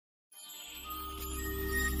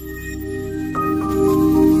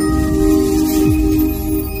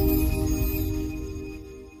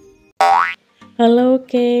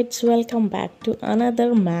kids, welcome back to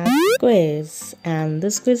another math quiz, and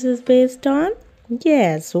this quiz is based on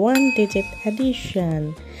one digit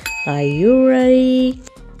addition. Are you ready?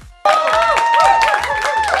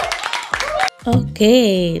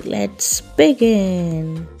 Okay, let's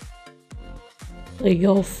begin.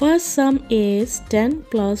 Your first sum is 10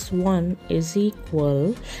 plus 1 is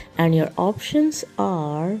equal, and your options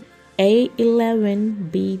are A11,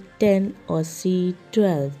 B10 or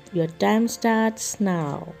C12. Your time starts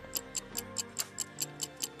now.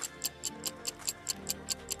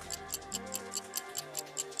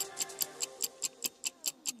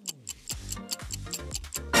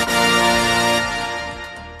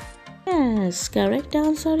 Yes, correct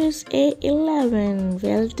answer is A11.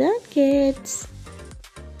 Well done, kids.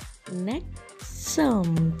 Next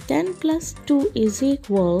sum, 10 plus 2 is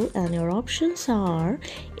equal, and your options are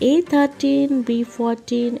A13,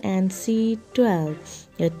 B14 and C12.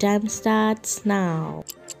 Your time starts now.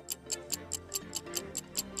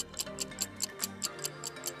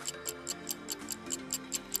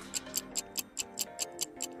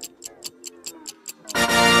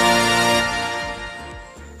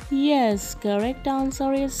 Yes, correct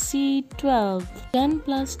answer is C12. 10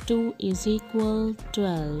 plus 2 is equal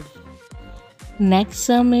 12. Next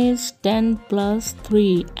sum is 10 plus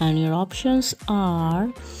 3, and your options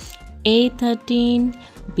are A13,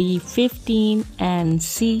 B15 and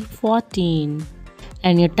C14.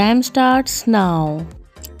 And your time starts now.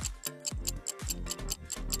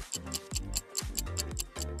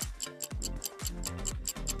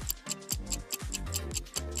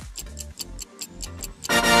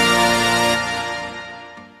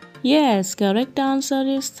 Yes, correct answer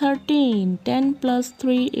is 13. 10 plus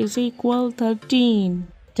 3 is equal 13.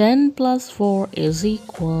 10 plus 4 is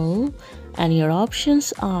equal, and your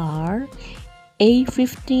options are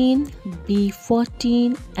A15,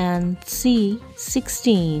 B14 and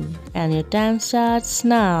C16. And your time starts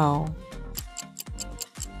now.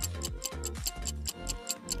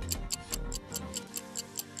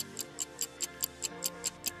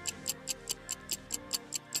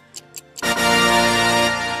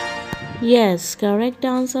 Yes, correct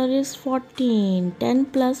answer is 14. 10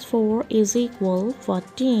 plus 4 is equal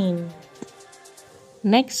 14.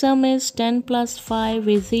 Next sum is 10 plus 5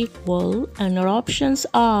 is equal, and your options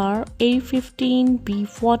are A15,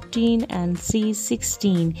 B14 and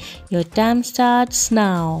C16. Your time starts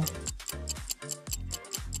now.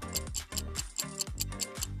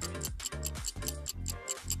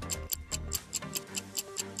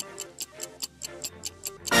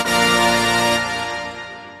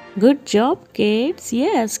 Good job, kids.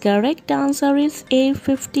 Yes, correct answer is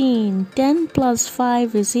A15. 10 plus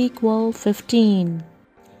 5 is equal 15.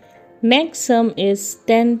 Next sum is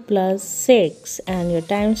 10 plus 6, and your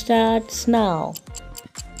time starts now.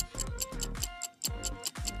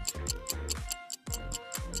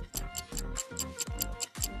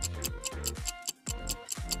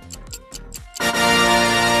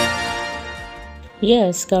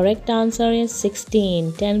 Yes, correct answer is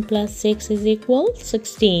 16. 10 plus 6 is equal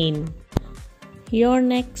 16. Your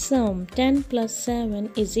next sum, 10 plus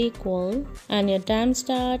 7 is equal, and your time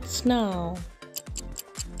starts now.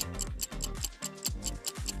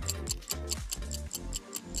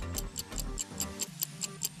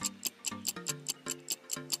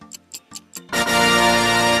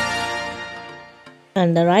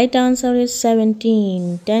 And the right answer is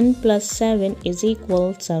 17. 10 plus 7 is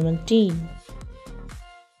equal 17.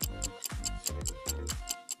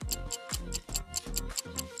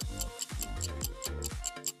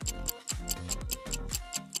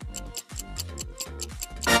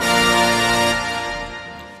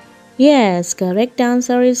 Yes, correct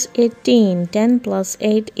answer is 18. 10 plus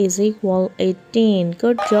 8 is equal 18.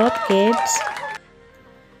 Good job, kids.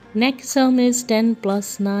 Next sum is 10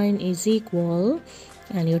 plus 9 is equal,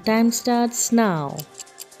 and your time starts now.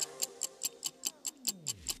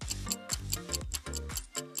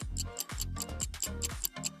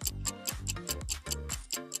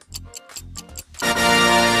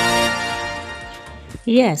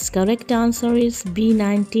 Yes, correct answer is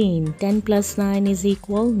B19. 10 plus 9 is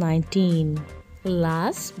equal 19.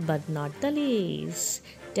 Last but not the least,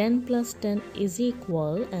 10 plus 10 is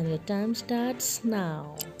equal, and your time starts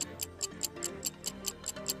now.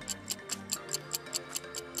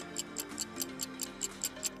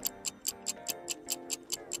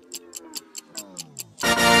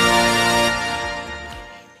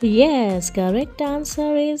 Yes, correct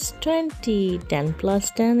answer is 20. 10 plus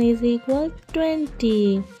 10 is equal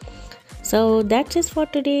 20. So that's it for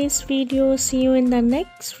today's video. See you in the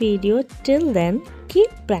next video. Till then, keep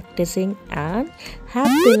practicing and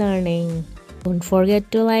happy learning. Don't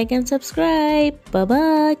forget to like and subscribe. Bye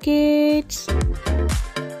bye, kids.